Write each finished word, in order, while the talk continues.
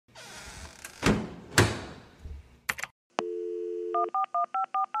Can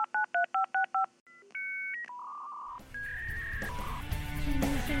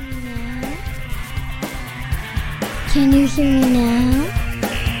you hear me now?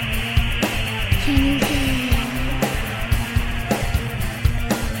 Can you hear me now?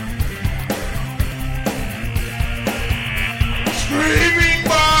 Streaming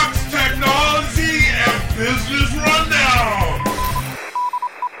Box Technology and Business Rundown.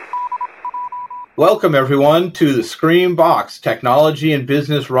 Welcome, everyone, to the Screambox Technology and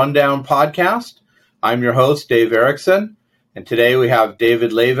Business Rundown podcast. I'm your host, Dave Erickson, and today we have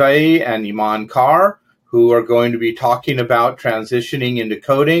David Levy and Iman Carr, who are going to be talking about transitioning into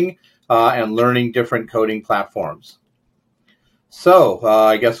coding and learning different coding platforms. So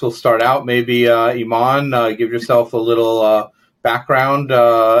I guess we'll start out. Maybe, Iman, give yourself a little background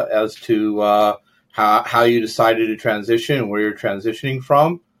as to how you decided to transition and where you're transitioning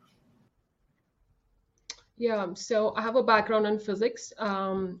from. Yeah, so I have a background in physics.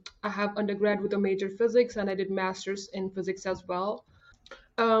 I have undergrad with a major physics, and I did master's in physics as well.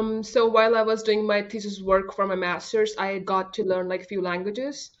 So while I was doing my thesis work for my master's, I got to learn like a few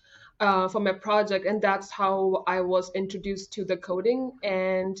languages for my project, and that's how I was introduced to the coding.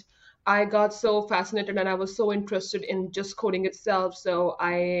 And I got so fascinated, and I was so interested in just coding itself. So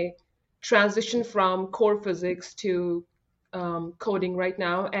I transitioned from core physics to coding right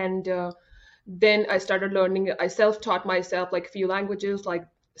now, and then I started learning. I self-taught myself like a few languages like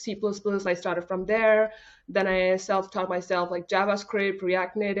C++. I started from there. Then I self-taught myself like JavaScript,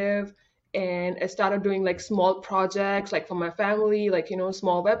 React Native, and I started doing like small projects like for my family, like,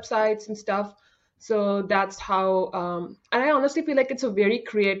 small websites and stuff. So that's how, and I honestly feel like it's a very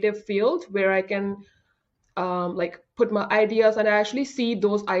creative field where I can like put my ideas, and I actually see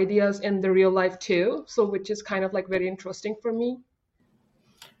those ideas in the real life too. So which is kind of like very interesting for me.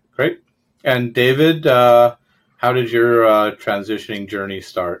 Great. And David, how did your transitioning journey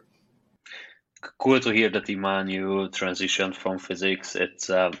start? Cool to hear that, Iman, you transitioned from physics. It's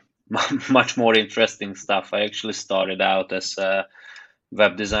much more interesting stuff. I actually started out as a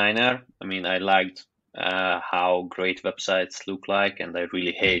web designer. I mean, I liked how great websites look like, and I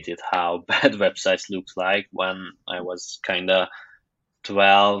really hated how bad websites looked like when I was kind of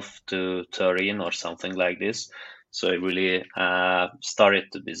 12 to 13 or something like this. So I really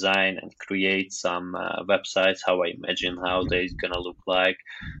started to design and create some websites, how I imagine how they're gonna look like.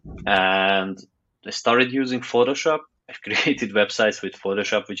 And I started using Photoshop. I've created websites with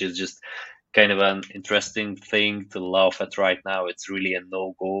Photoshop, which is just kind of an interesting thing to laugh at right now. It's really a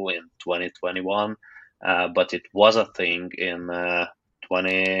no-go in 2021, but it was a thing in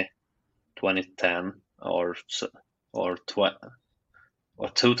 2010 or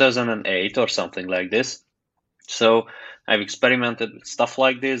 2008 or something like this. So I've experimented with stuff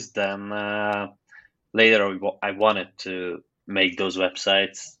like this. Then later I wanted to make those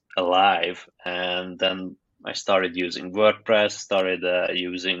websites alive, and then I started using WordPress, started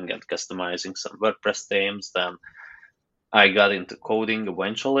using and customizing some WordPress themes. Then I got into coding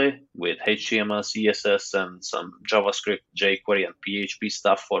eventually with HTML, CSS, and some JavaScript, jQuery, and PHP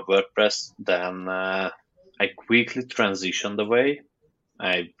stuff for WordPress. Then I quickly transitioned away.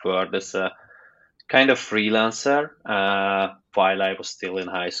 I worked as a kind of freelancer while I was still in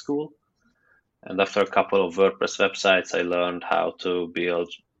high school. And after a couple of WordPress websites, I learned how to build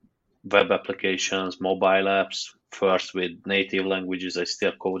web applications, mobile apps. First with native languages. I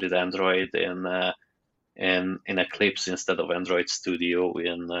still coded Android in Eclipse instead of Android Studio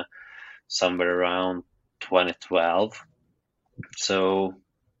in somewhere around 2012. So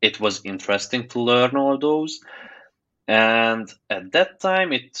it was interesting to learn all those. And at that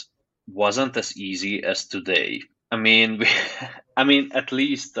time, it wasn't as easy as today. I mean, at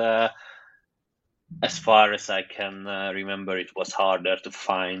least as far as I can remember, it was harder to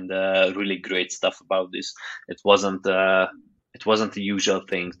find really great stuff about this. It wasn't the usual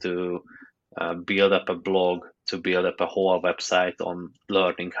thing to build up a blog, to build up a whole website on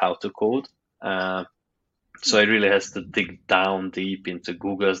learning how to code. So I really has to dig down deep into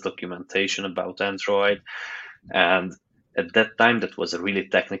Google's documentation about Android. And at that time, that was a really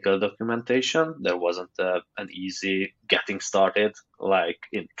technical documentation. There wasn't an easy getting started, like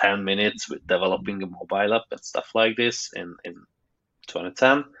in 10 minutes with developing a mobile app and stuff like this in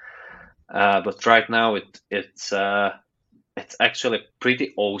 2010. But right now, it's actually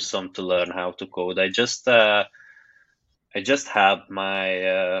pretty awesome to learn how to code. I just had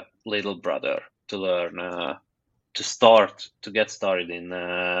my little brother to learn to get started in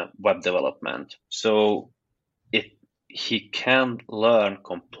web development. So he can learn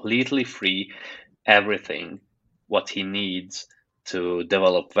completely free everything what he needs to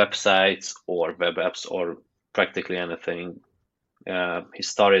develop websites or web apps or practically anything He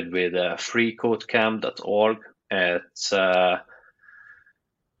started with freecodecamp.org. It's I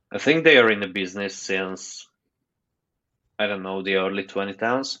think they are in the business since, I don't know, the early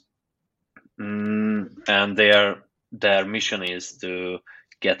 2010s. And their mission is to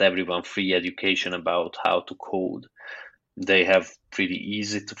get everyone free education about how to code. They have pretty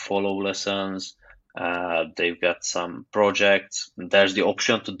easy to follow lessons. They've got some projects. There's the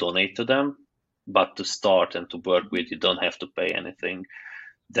option to donate to them, but to start and to work with, you don't have to pay anything.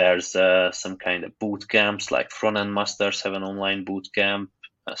 There's some kind of boot camps, like front-end masters have an online boot camp,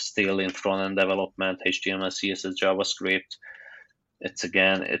 still in front-end development, HTML, CSS, JavaScript. It's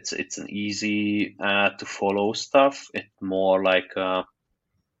an easy to follow stuff. It's more like a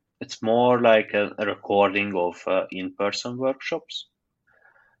recording of in-person workshops.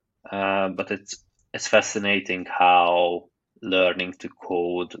 But it's fascinating how learning to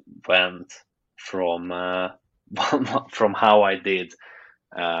code went from from how I did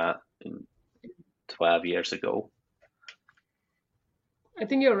 12 years ago. I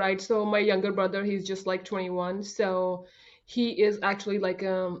think you're right. So my younger brother, he's just like 21. So he is actually like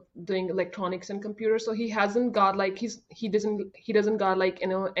doing electronics and computers. So he hasn't got like he doesn't got like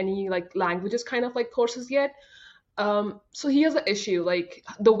any like languages kind of like courses yet. So he has an issue like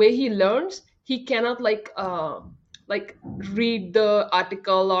the way he learns, he cannot like read the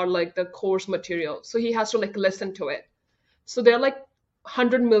article or like the course material. So he has to like listen to it. So there are like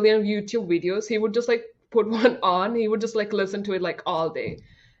 100 million YouTube videos. He would just like put one on. He would just like listen to it like all day.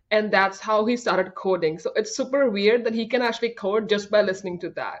 And that's how he started coding. So it's super weird that he can actually code just by listening to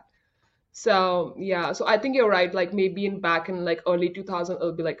that. So yeah, so I think you're right. Like maybe in back in like early 2000,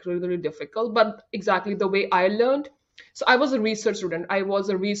 it'll be like really, really difficult. But exactly the way I learned. So I was a research student. I was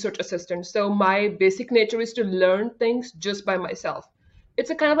a research assistant. So my basic nature is to learn things just by myself. It's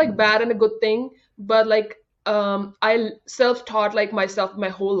a kind of like bad and a good thing, but like I self-taught like myself my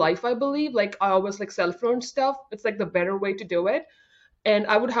whole life, I believe. Like I always like self-learn stuff. It's like the better way to do it. And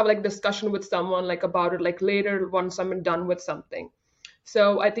I would have like discussion with someone like about it like later once I'm done with something.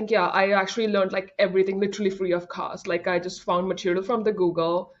 So I think yeah, I actually learned like everything literally free of cost. Like I just found material from the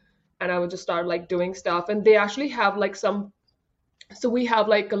Google and I would just start like doing stuff. And they actually have like some, so we have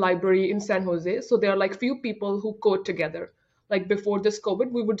like a library in San Jose. So there are like few people who code together. Like before this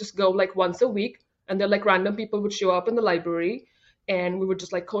COVID, we would just go like once a week and then like random people would show up in the library and we would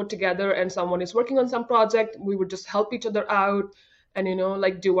just like code together and someone is working on some project. We would just help each other out and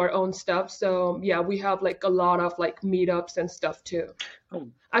like do our own stuff. So yeah, we have like a lot of like meetups and stuff too. Oh,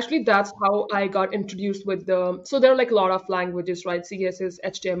 Actually, that's how I got introduced with the. So there are like a lot of languages, right? CSS,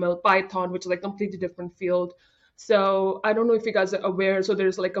 HTML, Python, which is like completely different field. So I don't know if you guys are aware. So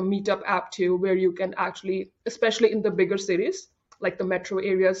there's like a Meetup app too, where you can actually, especially in the bigger cities, like the metro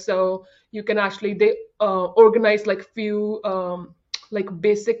areas. So you can actually they organize like few like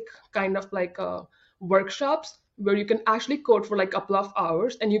basic kind of like workshops where you can actually code for like a couple of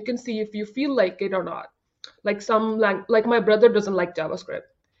hours and you can see if you feel like it or not. Like like my brother doesn't like JavaScript.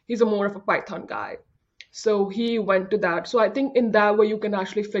 He's a more of a Python guy. So he went to that. So I think in that way you can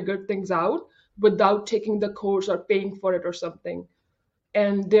actually figure things out without taking the course or paying for it or something.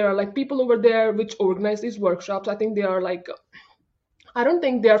 And there are like people over there which organize these workshops. I think they are like, I don't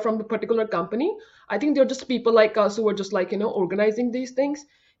think they are from the particular company. I think they're just people like us who are just like, organizing these things.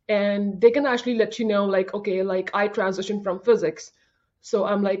 And they can actually let you know, like, okay, like I transitioned from physics. So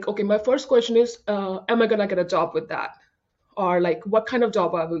I'm like, okay, my first question is, am I gonna get a job with that? Or like, what kind of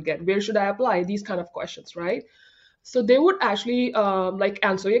job I will get? Where should I apply? These kind of questions, right? So they would actually like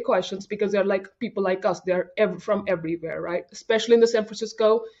answer your questions because they're like people like us. They're from everywhere, right? Especially in the San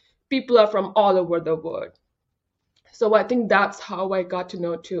Francisco, people are from all over the world. So I think that's how I got to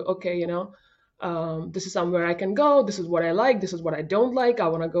know too. Okay, this is somewhere I can go. This is what I like. This is what I don't like. I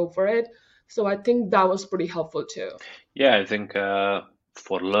want to go for it. So I think that was pretty helpful too. yeah, I think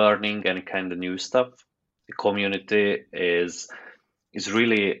for learning any kind of new stuff, the community is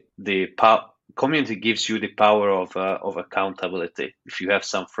really community gives you the power of accountability. If you have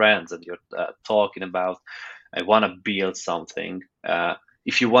some friends and you're talking about, I want to build something.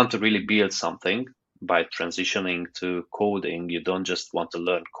 If you want to really build something by transitioning to coding, you don't just want to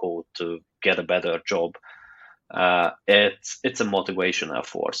learn code to get a better job. It's a motivational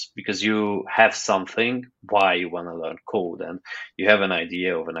force because you have something why you want to learn code and you have an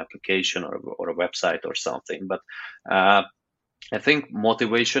idea of an application or a website or something. But I think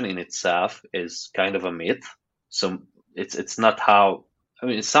motivation in itself is kind of a myth. So it's not how, I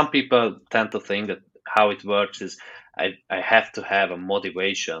mean, some people tend to think that how it works is I have to have a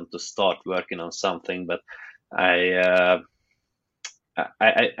motivation to start working on something, but I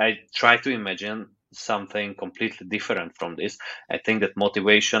try to imagine something completely different from this. I think that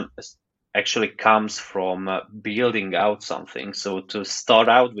motivation actually comes from building out something. So to start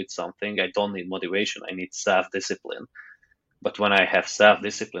out with something, I don't need motivation. I need self-discipline. But when I have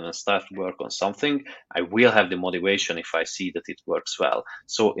self-discipline and start to work on something, I will have the motivation if I see that it works well.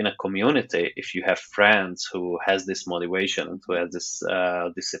 So in a community, if you have friends who has this motivation and who has this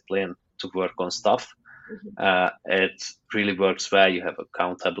discipline to work on stuff, it really works well. You have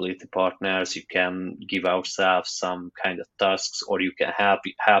accountability partners. You can give ourselves some kind of tasks, or you can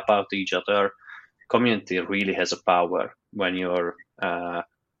help out each other. Community really has a power when you're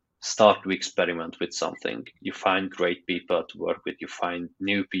start to experiment with something. You find great people to work with. You find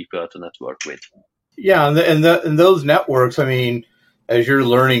new people to network with. Yeah, and those networks, I mean, as you're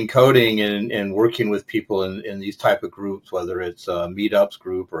learning coding and working with people in these type of groups, whether it's a meetups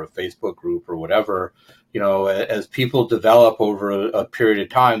group or a Facebook group or whatever, as people develop over a period of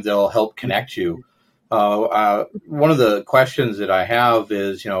time, they'll help connect you. One of the questions that I have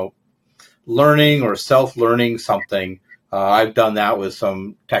is, learning or self-learning something. I've done that with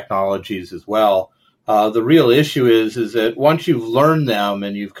some technologies as well. The real issue is that once you've learned them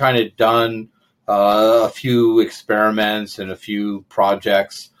and you've kind of done a few experiments and a few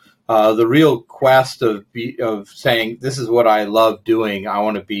projects, the real quest of saying, this is what I love doing, I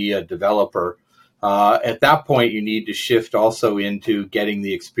want to be a developer. At that point, you need to shift also into getting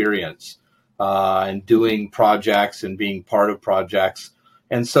the experience and doing projects and being part of projects.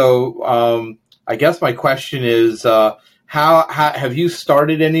 And so I guess my question is, how have you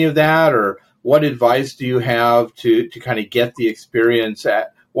started any of that, or what advice do you have to kind of get the experience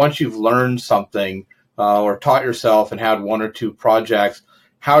once you've learned something or taught yourself and had one or two projects?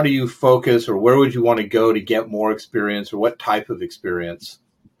 How do you focus, or where would you want to go to get more experience, or what type of experience?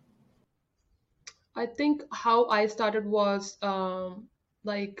 I think how I started was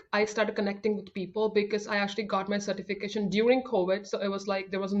I started connecting with people because I actually got my certification during COVID. So it was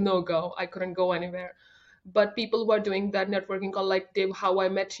like there was no go. I couldn't go anywhere. But people were doing that networking call, like Dave, how I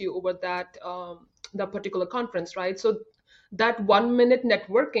met you over that particular conference, right? So that 1 minute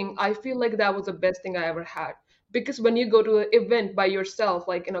networking, I feel like that was the best thing I ever had. Because when you go to an event by yourself,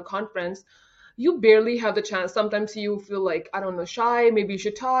 like in a conference, you barely have the chance. Sometimes you feel like, I don't know, shy, maybe you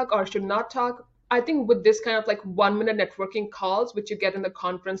should talk or should not talk. I think with this kind of like 1 minute networking calls, which you get in the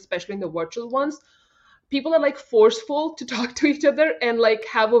conference, especially in the virtual ones, people are like forceful to talk to each other and like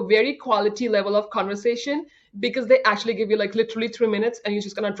have a very quality level of conversation, because they actually give you like literally 3 minutes and you're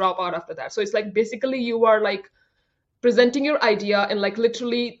just gonna drop out after that. So it's like basically you are like presenting your idea in like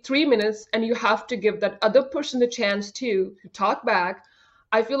literally 3 minutes, and you have to give that other person a chance to talk back.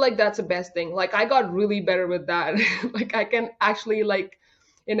 I feel like that's the best thing. Like I got really better with that. Like I can actually like,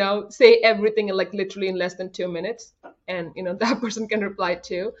 say everything in like literally in less than 2 minutes, and that person can reply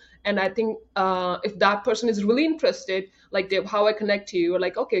too. And I think if that person is really interested, like Dave, how I connect to you, or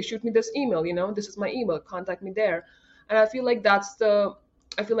like, okay, shoot me this email, this is my email, contact me there. And I feel like that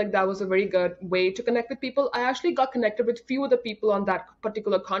was a very good way to connect with people. I actually got connected with few of the people on that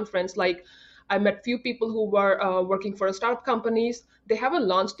particular conference. Like I met few people who were working for startup companies. They haven't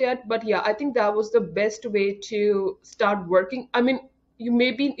launched yet, but yeah, I think that was the best way to start working. I mean, you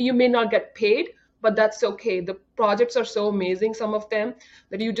may not get paid, but that's okay. The projects are so amazing, some of them,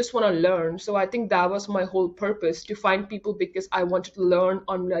 that you just want to learn. So I think that was my whole purpose, to find people, because I wanted to learn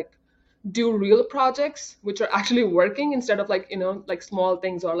on like do real projects which are actually working, instead of like like small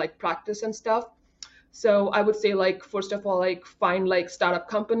things or like practice and stuff. So I would say, like, first of all, like find like startup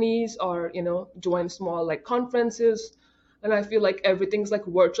companies, or join small like conferences. And I feel like everything's like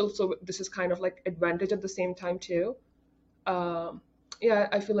virtual, so this is kind of like advantage at the same time too. Yeah,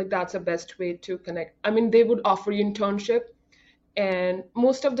 I feel like that's the best way to connect. I mean, they would offer you internship, and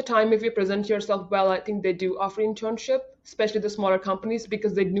most of the time, if you present yourself well, I think they do offer internship, especially the smaller companies,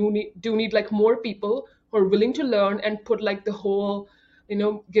 because they do need like more people who are willing to learn and put like the whole,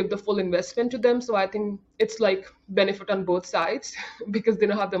 give the full investment to them. So I think it's like benefit on both sides because they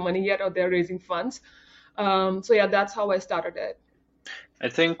don't have the money yet, or they're raising funds. So yeah, that's how I started it. I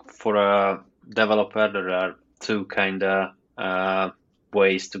think for a developer, there are two kind of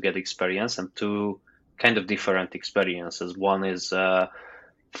ways to get experience, and two kind of different experiences. One is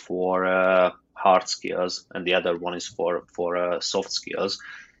for hard skills, and the other one is for soft skills.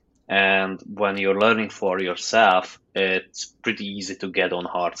 And when you're learning for yourself, it's pretty easy to get on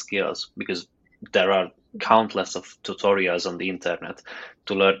hard skills, because there are countless of tutorials on the internet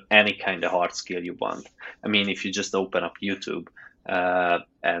to learn any kind of hard skill you want. I mean, if you just open up YouTube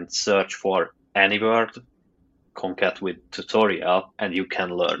and search for any word, concat with tutorial, and you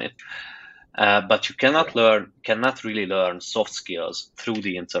can learn it. But you cannot really learn soft skills through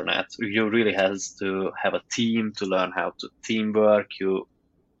the internet. You really has to have a team to learn how to teamwork. You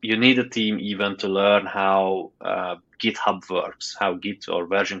need a team even to learn how GitHub works, how Git or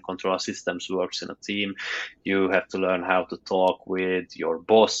version control systems works in a team. You have to learn how to talk with your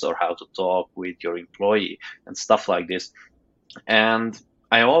boss or how to talk with your employee and stuff like this. And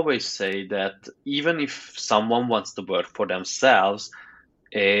I always say that even if someone wants to work for themselves,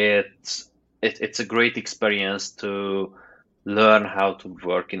 it's a great experience to learn how to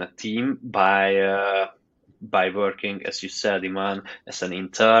work in a team by working, as you said, Iman, as an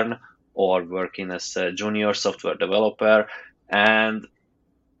intern or working as a junior software developer. And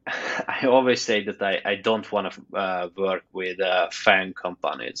I always say that I don't want to work with FAANG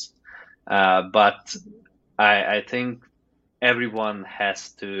companies, but I think everyone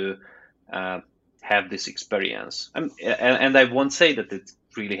has to have this experience. And I won't say that it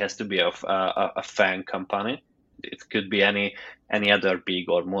really has to be a FAANG company. It could be any other big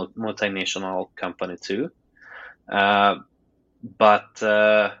or multinational company too. But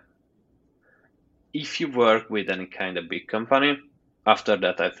if you work with any kind of big company, after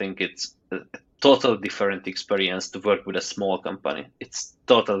that, I think it's a total different experience to work with a small company. It's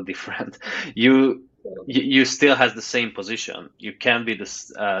totally different. You still has the same position. You can be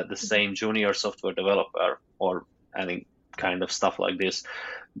the same junior software developer or any kind of stuff like this,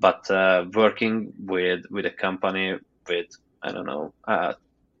 but working with a company with, I don't know,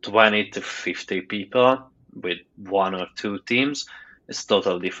 20 to 50 people with one or two teams is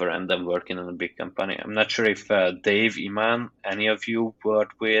totally different than working in a big company. I'm not sure if Dave, Iman, any of you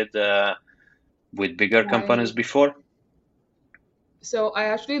worked with bigger companies before? So I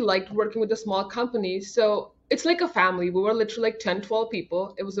actually liked working with a small company. So it's like a family. We were literally like 10, 12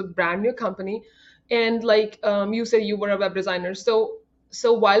 people. It was a brand new company. And like you said, you were a web designer.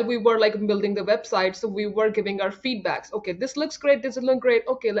 So while we were like building the website, so we were giving our feedbacks. Okay, this looks great. This look great.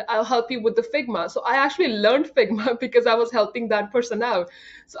 Okay, I'll help you with the Figma. So I actually learned Figma because I was helping that person out.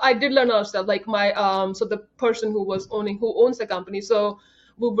 So I did learn a lot of stuff. Like my so the person who owns the company. So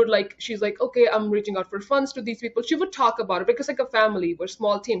we would like, she's like, okay, I'm reaching out for funds to these people. She would talk about it because like a family, we're a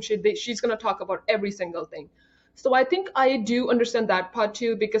small team. She's gonna talk about every single thing. So I think I do understand that part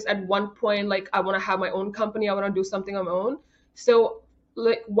too, because at one point, like I want to have my own company. I want to do something on my own. So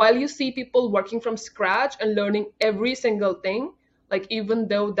like while you see people working from scratch and learning every single thing, like even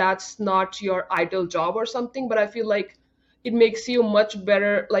though that's not your ideal job or something, but I feel like it makes you much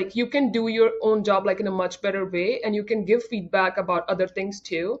better. Like you can do your own job like in a much better way, and you can give feedback about other things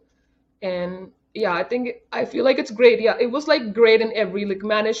too. And yeah, I feel like it's great. Yeah, it was like great in every like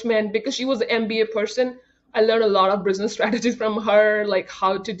management, because she was an MBA person. I learned a lot of business strategies from her, like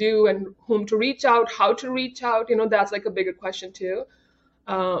how to do and whom to reach out, how to reach out. That's like a bigger question too.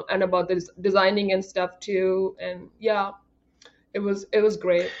 And about the designing and stuff too. And yeah, it was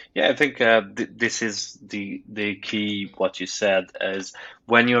great. Yeah, I think this is the key. What you said is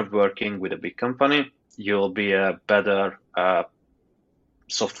when you're working with a big company, you'll be a better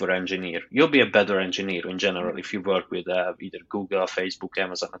software engineer. You'll be a better engineer in general if you work with either Google, Facebook,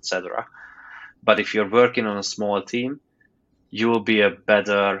 Amazon, etc. But if you're working on a small team, you will be a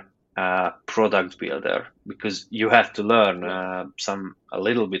better product builder, because you have to learn a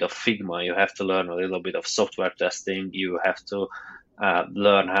little bit of Figma, you have to learn a little bit of software testing, you have to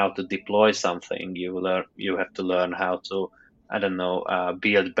learn how to deploy something, you have to learn how to, I don't know,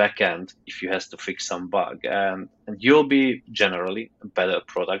 build backend if you have to fix some bug, and you'll be generally a better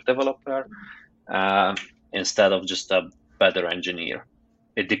product developer instead of just a better engineer.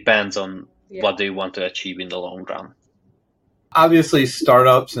 It depends on what they want to achieve in the long run. Obviously,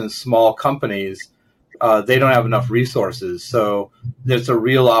 startups and small companies, they don't have enough resources. So there's a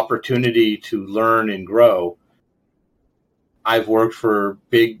real opportunity to learn and grow. I've worked for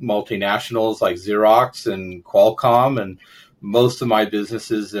big multinationals like Xerox and Qualcomm, and most of my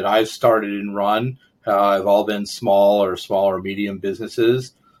businesses that I've started and run have all been small or medium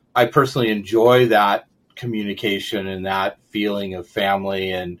businesses. I personally enjoy that communication and that feeling of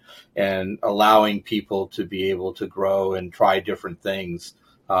family and allowing people to be able to grow and try different things.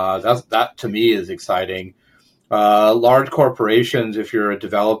 That to me is exciting. Large corporations, if you're a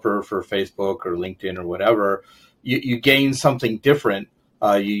developer for Facebook or LinkedIn or whatever, you gain something different.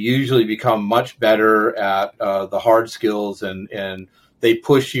 You usually become much better at the hard skills, and they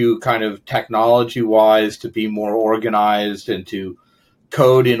push you kind of technology-wise to be more organized and to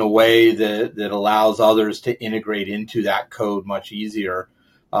code in a way that allows others to integrate into that code much easier.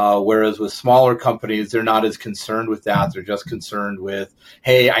 Whereas with smaller companies, they're not as concerned with that. They're just concerned with,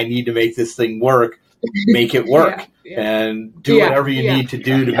 hey, I need to make this thing work, make it work, and do whatever you need to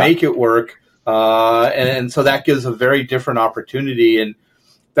do to make it work. And so that gives a very different opportunity. And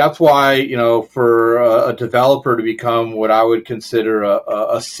that's why, for a developer to become what I would consider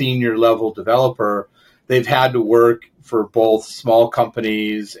a senior level developer, they've had to work for both small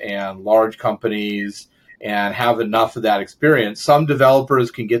companies and large companies and have enough of that experience. Some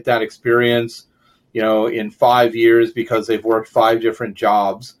developers can get that experience, in 5 years because they've worked 5 different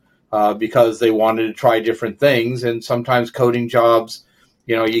jobs, because they wanted to try different things. And sometimes coding jobs,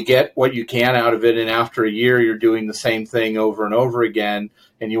 you get what you can out of it. And after a year, you're doing the same thing over and over again,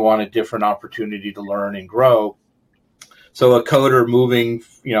 and you want a different opportunity to learn and grow. So a coder moving,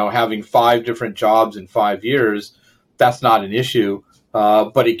 having 5 different jobs in 5 years, that's not an issue.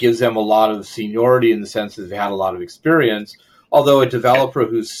 But it gives them a lot of seniority in the sense that they've had a lot of experience. Although a developer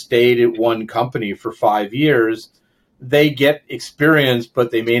who's stayed at one company for 5 years, they get experience,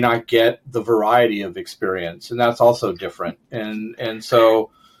 but they may not get the variety of experience, and that's also different. And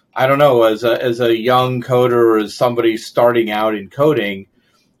so, I don't know, as a young coder or as somebody starting out in coding,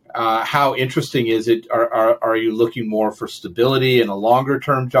 how interesting is it? Are you looking more for stability in a longer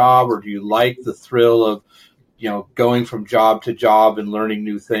term job, or do you like the thrill of going from job to job and learning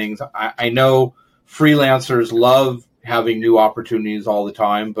new things? I know freelancers love having new opportunities all the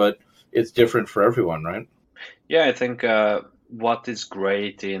time, but it's different for everyone, right? Yeah, I think what is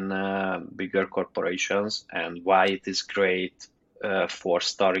great in bigger corporations and why it is great for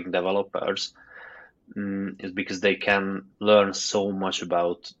starting developers is because they can learn so much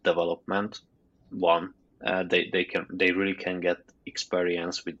about development. One, they really can get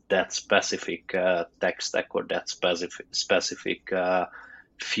experience with that specific tech stack or that specific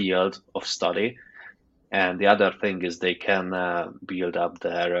field of study. And the other thing is they can build up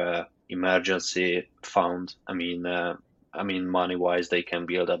their emergency fund. I mean, money-wise, they can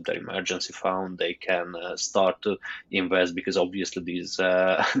build up their emergency fund. They can start to invest, because obviously these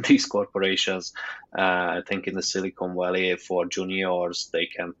these corporations, I think in the Silicon Valley, for juniors, they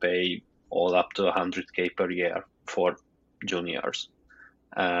can pay all up to $100K per year for juniors.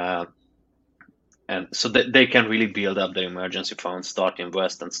 And so they can really build up their emergency fund, start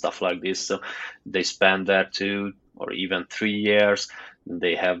invest and stuff like this. So they spend there 2 or even 3 years.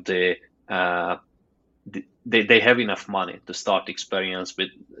 They have they have enough money to start experience with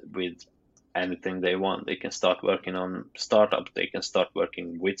anything they want. They can start working on startups. They can start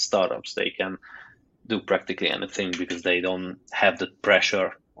working with startups. They can do practically anything because they don't have the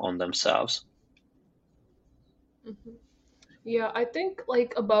pressure on themselves. Mm-hmm. Yeah, I think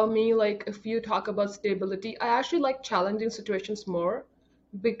about me, if you talk about stability, I actually like challenging situations more,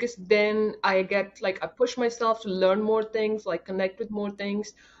 because then I get I push myself to learn more things, connect with more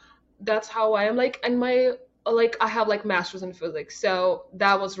things. That's how I am. And my I have masters in physics, so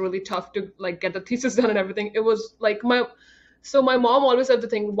that was really tough to get the thesis done and everything. It was my mom always said the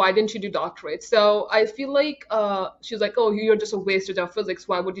thing, why didn't you do doctorate? So I feel she's like, oh, you're just a wastage of physics.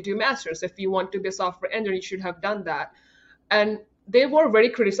 Why would you do masters? If you want to be a software engineer, you should have done that. And they were very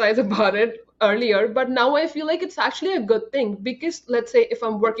criticized about it earlier, but now I feel it's actually a good thing, because let's say if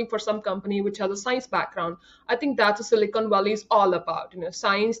I'm working for some company which has a science background, I think that's what Silicon Valley is all about,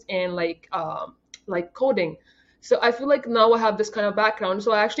 science and coding. So I feel now I have this kind of background,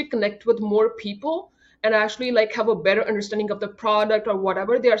 so I actually connect with more people and actually have a better understanding of the product or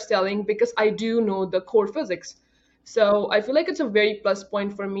whatever they are selling, because I do know the core physics. So I feel it's a very plus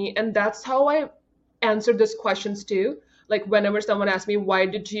point for me, and that's how I answer these questions too. Whenever someone asks me, why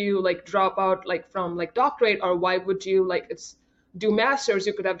did you drop out from doctorate, or why would you do masters?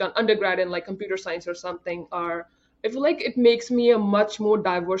 You could have done undergrad in computer science or something. Or I feel it makes me a much more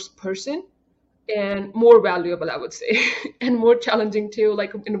diverse person and more valuable, I would say, and more challenging too,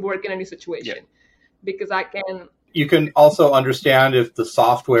 in work in any situation. Yeah. Because you can also understand if the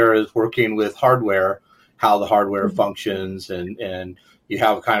software is working with hardware, how the hardware mm-hmm. functions, and you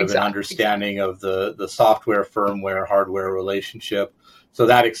have kind of an understanding of the software, firmware, hardware relationship. So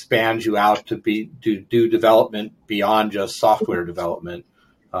that expands you out to do development beyond just software development.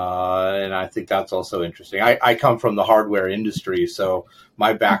 And I think that's also interesting. I come from the hardware industry, so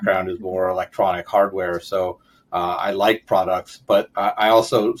my background is more electronic hardware. So I like products, but I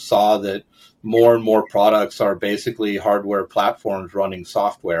also saw that more and more products are basically hardware platforms running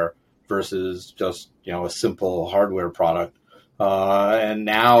software versus just, a simple hardware product. And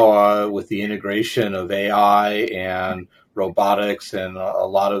now with the integration of AI and robotics and a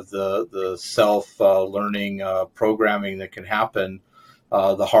lot of the self-learning programming that can happen,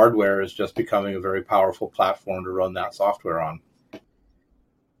 the hardware is just becoming a very powerful platform to run that software on.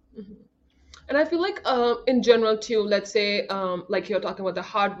 Mm-hmm. And I feel in general too, let's say you're talking about the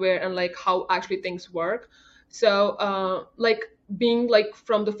hardware and how actually things work. So like being like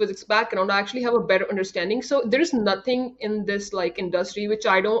from the physics background, I actually have a better understanding. So there's nothing in this like industry which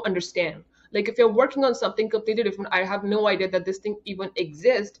I don't understand. Like if you're working on something completely different, I have no idea that this thing even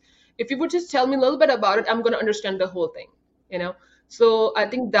exists. If you would just tell me a little bit about it, I'm going to understand the whole thing, you know. So I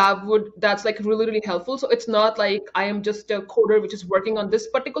think that's like really really helpful. So it's not like I am just a coder which is working on this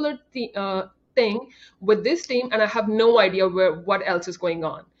particular thing with this team and I have no idea what else is going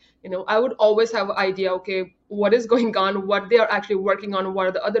on. You know, I would always have an idea, okay, what is going on, what they are actually working on,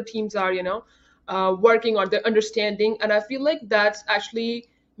 what the other teams are, you know, working on, their understanding. And I feel like that's actually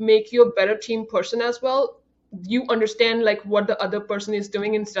make you a better team person as well. You understand like what the other person is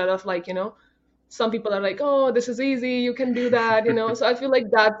doing instead of like, you know, some people are like, oh, this is easy, you can do that, you know. So I feel like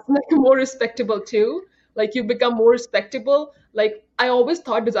that's like more respectable too. Like you become more respectable. Like I always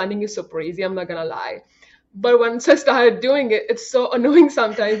thought designing is super easy, I'm not gonna lie. But once I started doing it, it's so annoying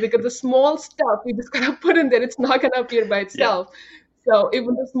sometimes because the small stuff you just gotta put in there, it's not gonna appear by Yeah. itself. So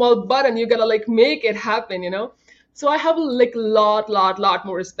even the small button, you gotta like make it happen, you know? So I have like lot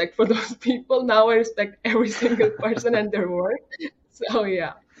more respect for those people. Now I respect every single person and their work. So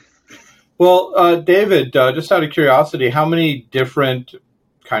yeah. Well, David, just out of curiosity, how many different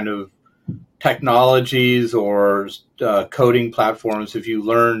kind of technologies or coding platforms have you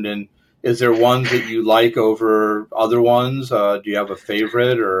learned, and is there ones that you like over other ones? Do you have a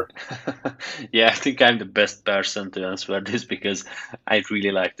favorite or? Yeah, I think I'm the best person to answer this because I really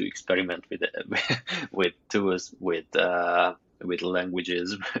like to experiment with with tools, with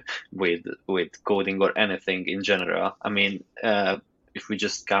languages, with coding or anything in general. I mean, if we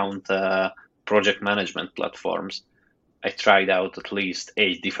just count project management platforms, I tried out at least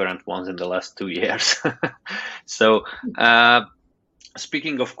 8 different ones in the last 2 years. So,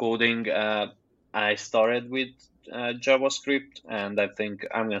 speaking of coding, I started with JavaScript, and I think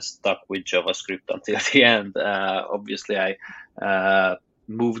I'm gonna stuck with JavaScript until the end. Obviously, I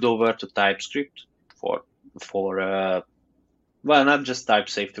moved over to TypeScript for well, not just type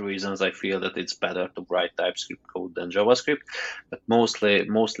safety reasons. I feel that it's better to write TypeScript code than JavaScript, but mostly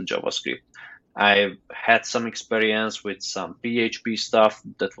JavaScript. I've had some experience with some PHP stuff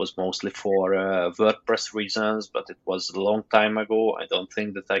that was mostly for WordPress reasons, but it was a long time ago. I don't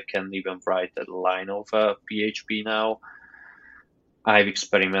think that I can even write a line of PHP now. I've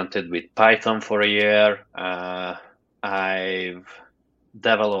experimented with Python for a year. I've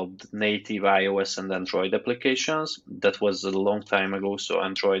developed native iOS and Android applications. That was a long time ago. So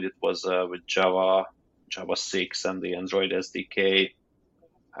Android, it was with Java 6 and the Android SDK.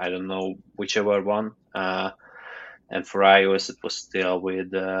 I don't know whichever one. And for iOS, it was still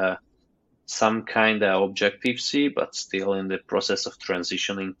with some kind of Objective-C, but still in the process of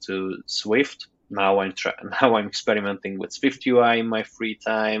transitioning to Swift. Now I'm experimenting with Swift UI in my free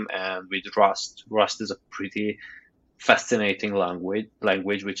time and with Rust. Rust is a pretty fascinating language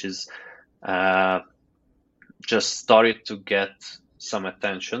which is just started to get some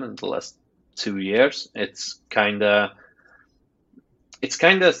attention in the last 2 years. It's kind of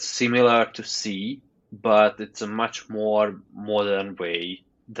similar to C, but it's a much more modern way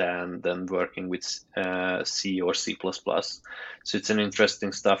than working with C or C++. So it's an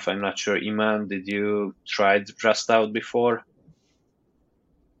interesting stuff. I'm not sure, Iman, did you try Rust out before?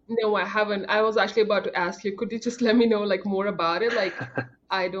 No, I haven't. I was actually about to ask you, could you just let me know like more about it? Like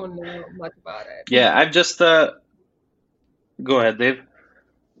I don't know much about it. Yeah, I've just go ahead, Dave.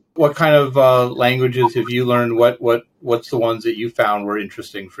 What kind of languages have you learned? What's the ones that you found were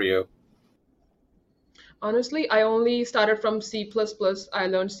interesting for you? Honestly, I only started from C++. I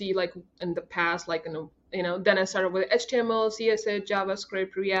learned C like in the past, like then I started with HTML, CSS,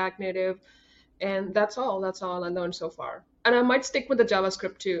 JavaScript, React Native, and that's all. That's all I learned so far. And I might stick with the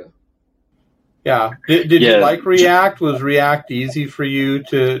JavaScript too. Yeah. Did you like React? Was React easy for you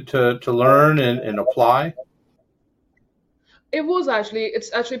to learn and apply?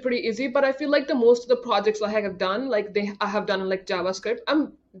 It's actually pretty easy, but I feel like the most of the projects I have done, like I have done like JavaScript.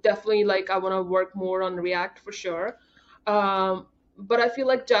 I'm definitely like I want to work more on React for sure. But I feel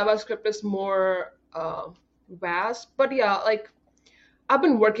like JavaScript is more vast. But yeah, like I've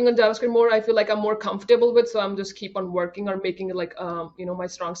been working on JavaScript more. I feel like I'm more comfortable with, so I'm just keep on working or making it like my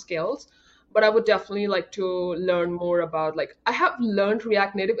strong skills. But I would definitely like to learn more about like I have learned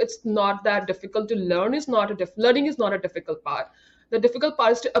React Native. It's not that difficult to learn. Learning is not a difficult part. The difficult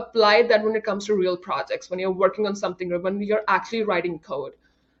part is to apply that when it comes to real projects, when you're working on something or when you're actually writing code.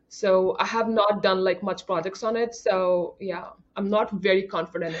 So I have not done like much projects on it. So yeah, I'm not very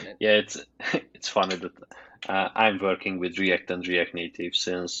confident in it. Yeah, it's funny that I'm working with React and React Native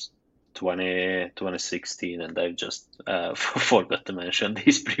since 2016, and I've just forgot to mention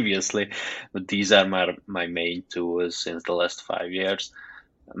these previously, but these are my main tools since the last 5 years.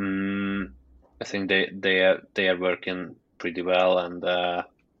 I think they are working pretty well, and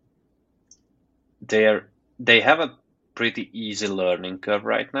they have a pretty easy learning curve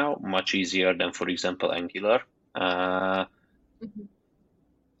right now, much easier than, for example, Angular.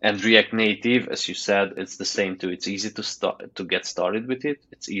 And React Native, as you said, it's the same too. It's easy to get started with it.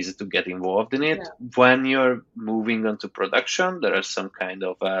 It's easy to get involved in it. Yeah. When you're moving on to production, there are some kind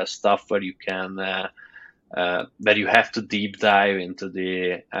of stuff where you can where you have to deep dive into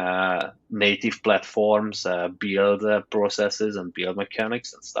the native platforms, build processes and build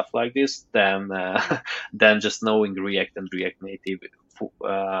mechanics and stuff like this. Then just knowing React and React Native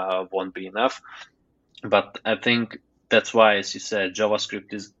won't be enough. But I think that's why, as you said,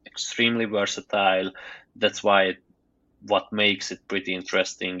 JavaScript is extremely versatile. That's why what makes it pretty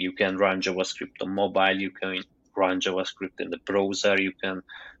interesting. You can run JavaScript on mobile. You can run JavaScript in the browser. You can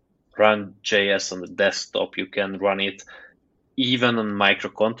run JS on the desktop. You can run it even on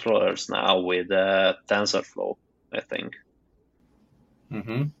microcontrollers now with TensorFlow, I think.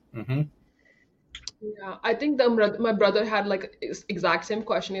 Yeah, I think my brother had like exact same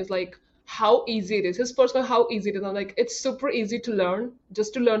question. Is like how easy it is. His first one, how easy it is. I'm like, it's super easy to learn,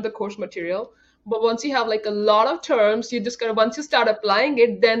 just to learn the course material. But once you have like a lot of terms, you just gotta, once you start applying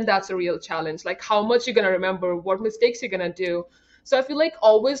it, then that's a real challenge. Like how much you're gonna remember, what mistakes you're gonna do. So I feel like I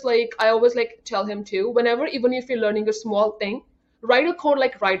always like tell him too, whenever, even if you're learning a small thing, write a code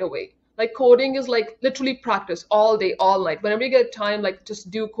like right away. Like coding is like literally practice all day, all night. Whenever you get time, like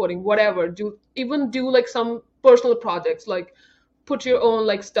just do coding, whatever. Do like some personal projects, like put your own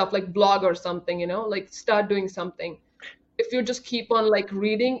like stuff, like blog or something, like start doing something. If you just keep on like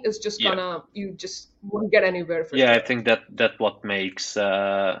reading, it's just you just won't get anywhere. I think that what makes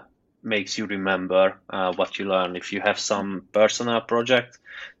you remember what you learn. If you have some personal project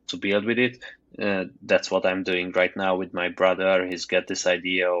to build with it, that's what I'm doing right now with my brother. He's got this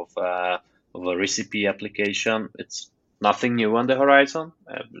idea of a recipe application. It's nothing new on the horizon.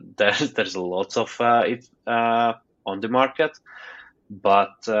 There's lots of it on the market,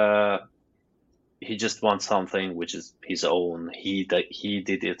 but he just wants something which is his own. He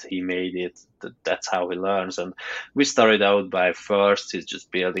did it. He made it. That's how he learns. And we started out by first he's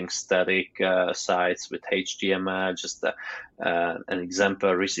just building static sites with HTML, just an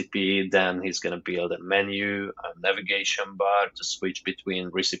example recipe. Then he's gonna build a menu, a navigation bar to switch between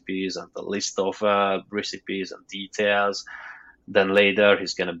recipes and the list of recipes and details. Then later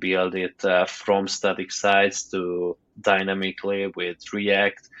he's gonna build it from static sites to dynamically with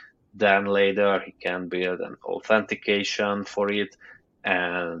React. Then later he can build an authentication for it,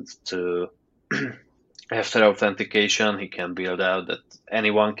 and after authentication he can build out that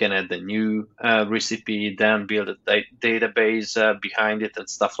anyone can add a new recipe, then build a database behind it and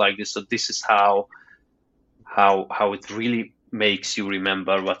stuff like this. So this is how it really makes you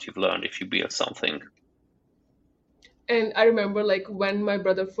remember what you've learned if you build something. And I remember like when my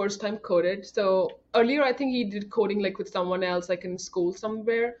brother first time coded. So earlier I think he did coding like with someone else, like in school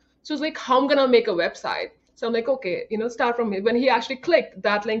somewhere. So it's like, how I'm gonna make a website. So I'm like, okay, start from here. When he actually clicked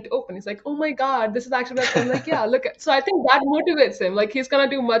that link to open, he's like, oh my God, this is actually what I'm like, yeah, look at. So I think that motivates him. Like he's gonna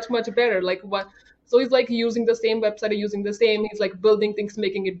do much, much better. Like what? So he's like using the same website, he's like building things,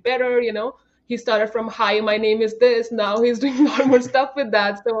 making it better. He started from, hi, my name is this. Now he's doing a lot more stuff with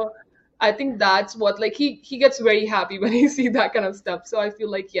that. So I think that's what, like, he gets very happy when he sees that kind of stuff. So I feel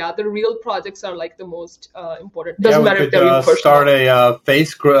like, the real projects are like the most important. Doesn't matter if they're personal. Start a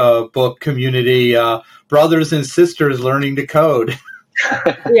Facebook community, brothers and sisters learning to code.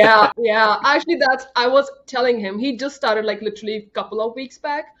 Yeah. Actually, I was telling him, he just started like literally a couple of weeks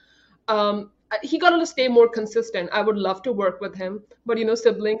back. He got to stay more consistent. I would love to work with him, but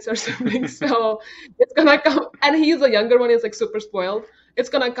siblings are siblings. So it's going to come, and he's a younger one. He's like super spoiled. It's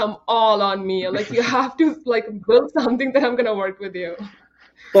going to come all on me. Like, you have to like build something that I'm going to work with you.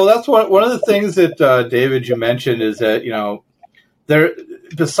 Well, that's one of the things that, David, you mentioned is that, there,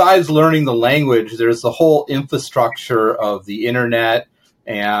 besides learning the language, there's the whole infrastructure of the internet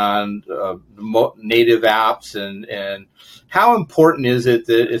and native apps. And how important is it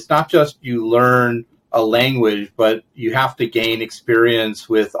that it's not just you learn a language, but you have to gain experience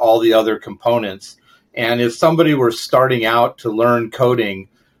with all the other components. And if somebody were starting out to learn coding,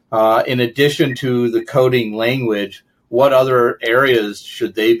 in addition to the coding language, what other areas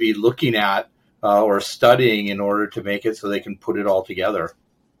should they be looking at or studying in order to make it so they can put it all together?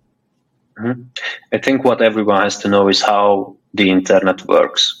 Mm-hmm. I think what everyone has to know is how the internet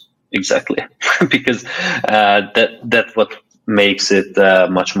works exactly, because that's what makes it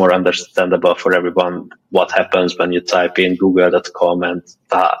much more understandable for everyone what happens when you type in google.com and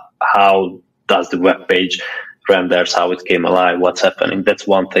how does the web page renders, how it came alive, what's happening. That's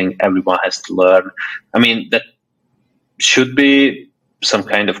one thing everyone has to learn. I mean, that should be some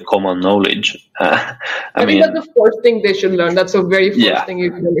kind of common knowledge. I think that's the first thing they should learn. That's the very first thing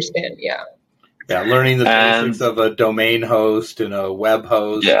you can understand. Yeah. Yeah, learning the basics of a domain host and a web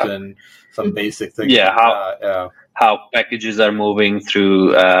host and some basic things. Yeah, how packages are moving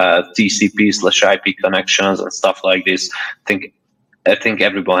through TCP/IP connections and stuff like this. I think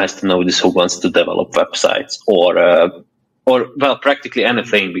everyone has to know this who wants to develop websites or well, practically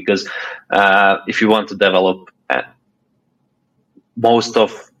anything, because if you want to develop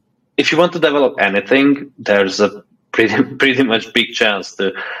if you want to develop anything, there's a pretty much big chance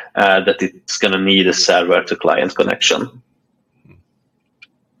that it's going to need a server to client connection.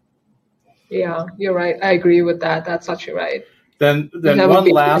 Yeah, you're right. I agree with that. That's actually right. Then one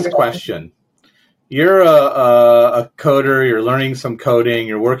last question. You're a coder, you're learning some coding,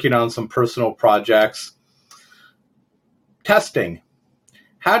 you're working on some personal projects. Testing.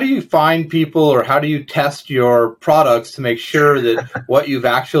 How do you find people, or how do you test your products to make sure that what you've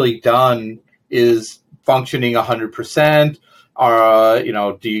actually done is functioning 100%? Or,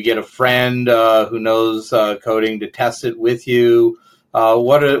 do you get a friend who knows coding to test it with you?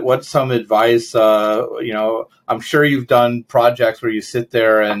 What's some advice? I'm sure you've done projects where you sit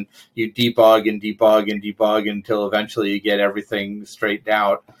there and you debug and debug and debug until eventually you get everything straightened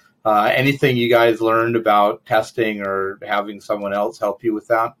out. Anything you guys learned about testing or having someone else help you with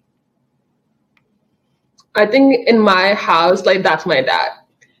that? I think in my house, that's my dad.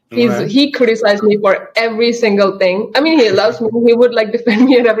 He criticized me for every single thing. I mean, he loves me. He would defend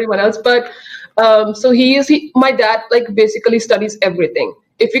me and everyone else. But so my dad basically studies everything.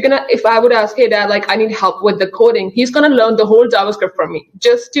 If I would ask, hey dad, I need help with the coding, he's gonna learn the whole JavaScript from me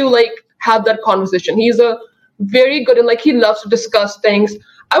just to have that conversation. He's a very good and he loves to discuss things.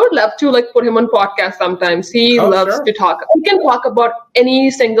 I would love to put him on podcast sometimes. He loves to talk. He can talk about any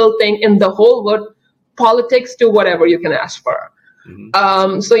single thing in the whole world, politics to whatever you can ask for.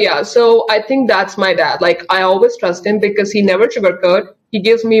 Mm-hmm. So I think that's my dad. I always trust him because he never sugarcoat. He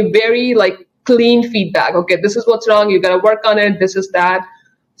gives me very clean feedback. Okay, this is what's wrong. You got to work on it. This is that.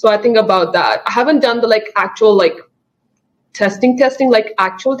 So I think about that. I haven't done the actual testing,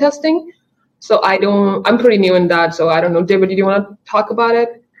 actual testing. So I'm pretty new in that. So I don't know. David, do you want to talk about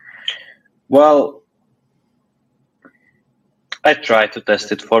it? Well, I try to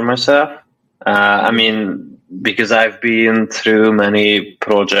test it for myself. Because I've been through many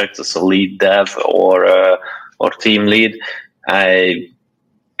projects as a lead dev or team lead, I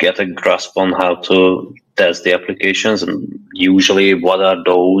get a grasp on how to test the applications and usually what are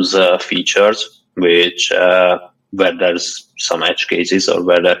those features which where there's some edge cases or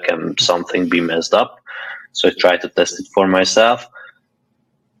where there can something be messed up. So I try to test it for myself.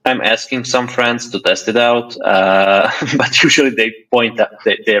 I'm asking some friends to test it out, but usually they're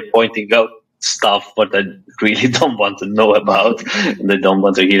pointing out stuff what I really don't want to know about and they don't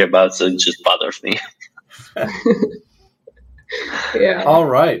want to hear about, so it just bothers me. Yeah. All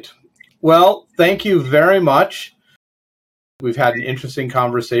right. Well, thank you very much. We've had an interesting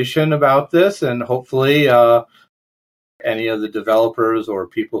conversation about this, and hopefully any of the developers or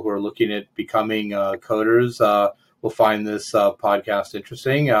people who are looking at becoming coders will find this podcast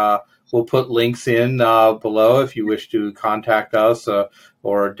interesting. We'll put links in below if you wish to contact us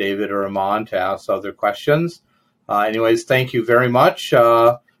or David or Iman to ask other questions. Anyways, thank you very much,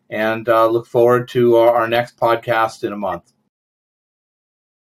 and look forward to our next podcast in a month.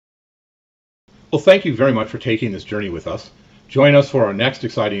 Well, thank you very much for taking this journey with us. Join us for our next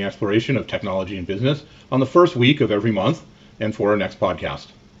exciting exploration of technology and business on the first week of every month and for our next podcast.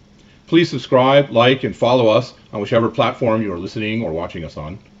 Please subscribe, like, and follow us on whichever platform you are listening or watching us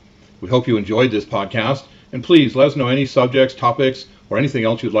on. We hope you enjoyed this podcast, and please let us know any subjects, topics, or anything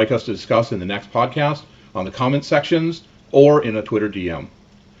else you'd like us to discuss in the next podcast on the comment sections or in a Twitter DM.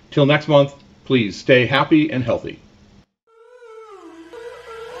 Till next month, please stay happy and healthy.